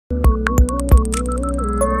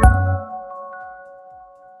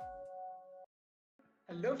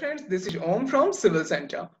friends, this is Om from Civil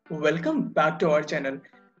Center. Welcome back to our channel.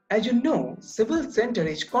 As you know, Civil Center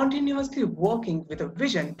is continuously working with a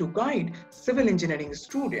vision to guide civil engineering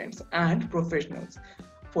students and professionals.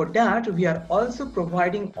 For that, we are also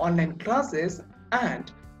providing online classes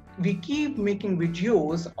and we keep making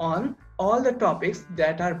videos on all the topics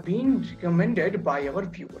that are being recommended by our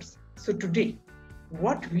viewers. So today,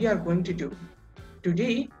 what we are going to do?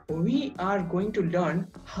 Today, we are going to learn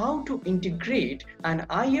how to integrate an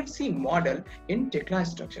Ifc model in Tekla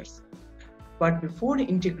Structures. But before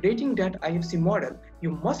integrating that Ifc model,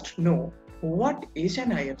 you must know what is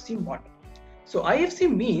an Ifc model. So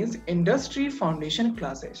Ifc means Industry Foundation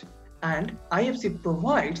Classes, and Ifc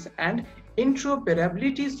provides an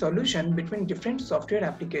interoperability solution between different software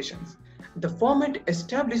applications. The format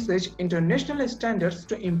establishes international standards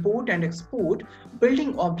to import and export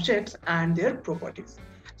building objects and their properties.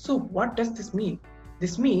 So what does this mean?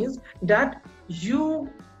 This means that you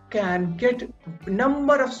can get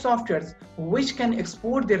number of softwares which can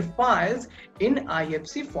export their files in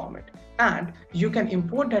Ifc format, and you can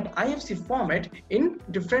import that Ifc format in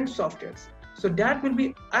different softwares. So that will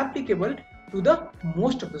be applicable to the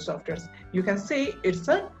most of the softwares. You can say it's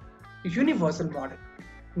a universal model.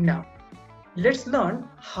 Now, let's learn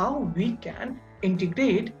how we can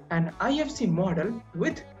integrate an Ifc model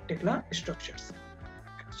with Tekla Structures.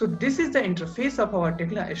 So this is the interface of our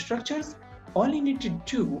Tekla Structures. All you need to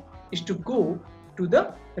do is to go to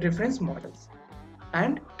the reference models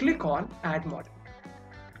and click on Add Model.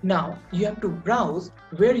 Now you have to browse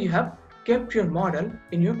where you have kept your model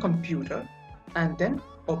in your computer and then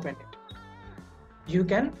open it. You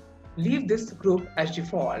can leave this group as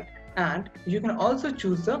default, and you can also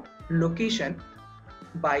choose the location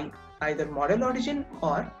by either model origin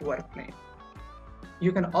or work plane.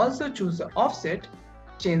 You can also choose the offset,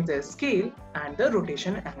 change the scale and the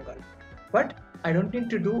rotation angle. But I don't need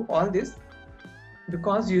to do all this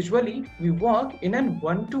because usually we work in an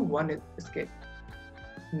 1:1 scale.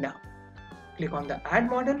 Now click on the Add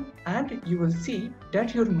Model and you will see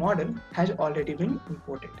that your model has already been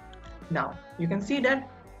imported. Now you can see that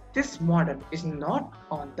this model is not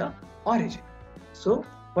on the origin. So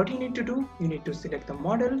what you need to do, you need to select the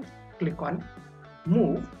model, click on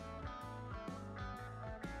Move,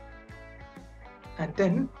 and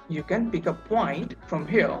then you can pick a point from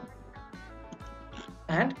here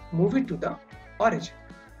and move it to the origin.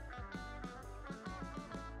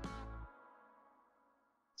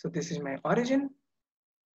 So this is my origin,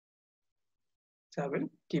 so I will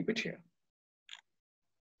keep it here.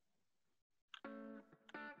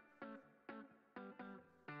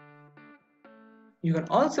 You can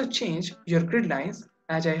also change your grid lines,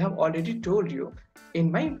 as I have already told you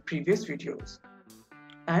in my previous videos,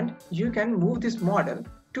 and you can move this model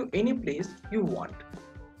to any place you want.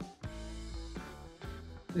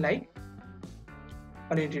 Like,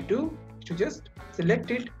 all you need to do is to just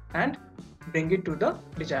select it and bring it to the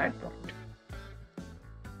desired point.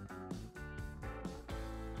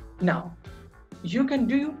 Now you can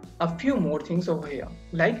do a few more things over here.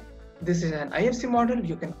 Like, this is an Ifc model.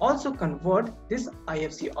 You can also convert this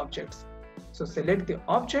Ifc objects. So select the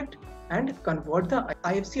object and convert the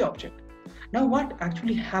Ifc object. Now what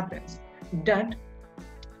actually happens, that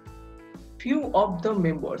few of the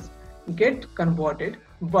members get converted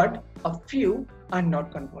but a few are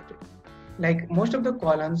not converted. Like, most of the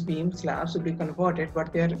columns, beams, slabs will be converted,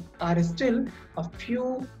 but there are still a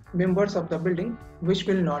few members of the building which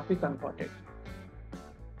will not be converted.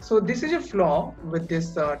 So this is a flaw with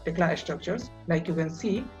this Tekla Structures. Like you can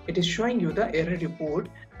see, it is showing you the error report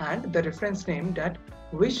and the reference name that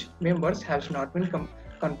which members have not been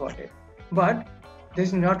converted. But this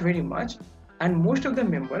is not very much, and most of the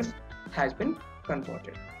members has been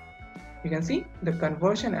converted. You can see the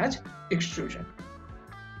conversion as extrusion.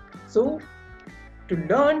 So to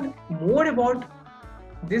learn more about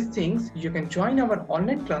these things, you can join our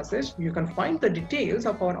online classes. You can find the details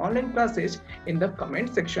of our online classes in the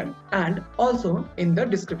comment section and also in the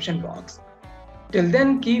description box. Till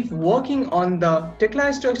then, keep working on the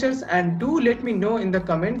Tekla Structures, and do let me know in the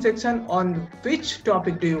comment section on which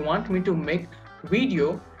topic do you want me to make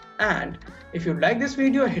video. And if you like this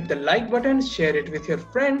video, hit the like button, share it with your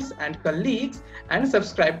friends and colleagues, and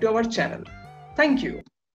subscribe to our channel. Thank you.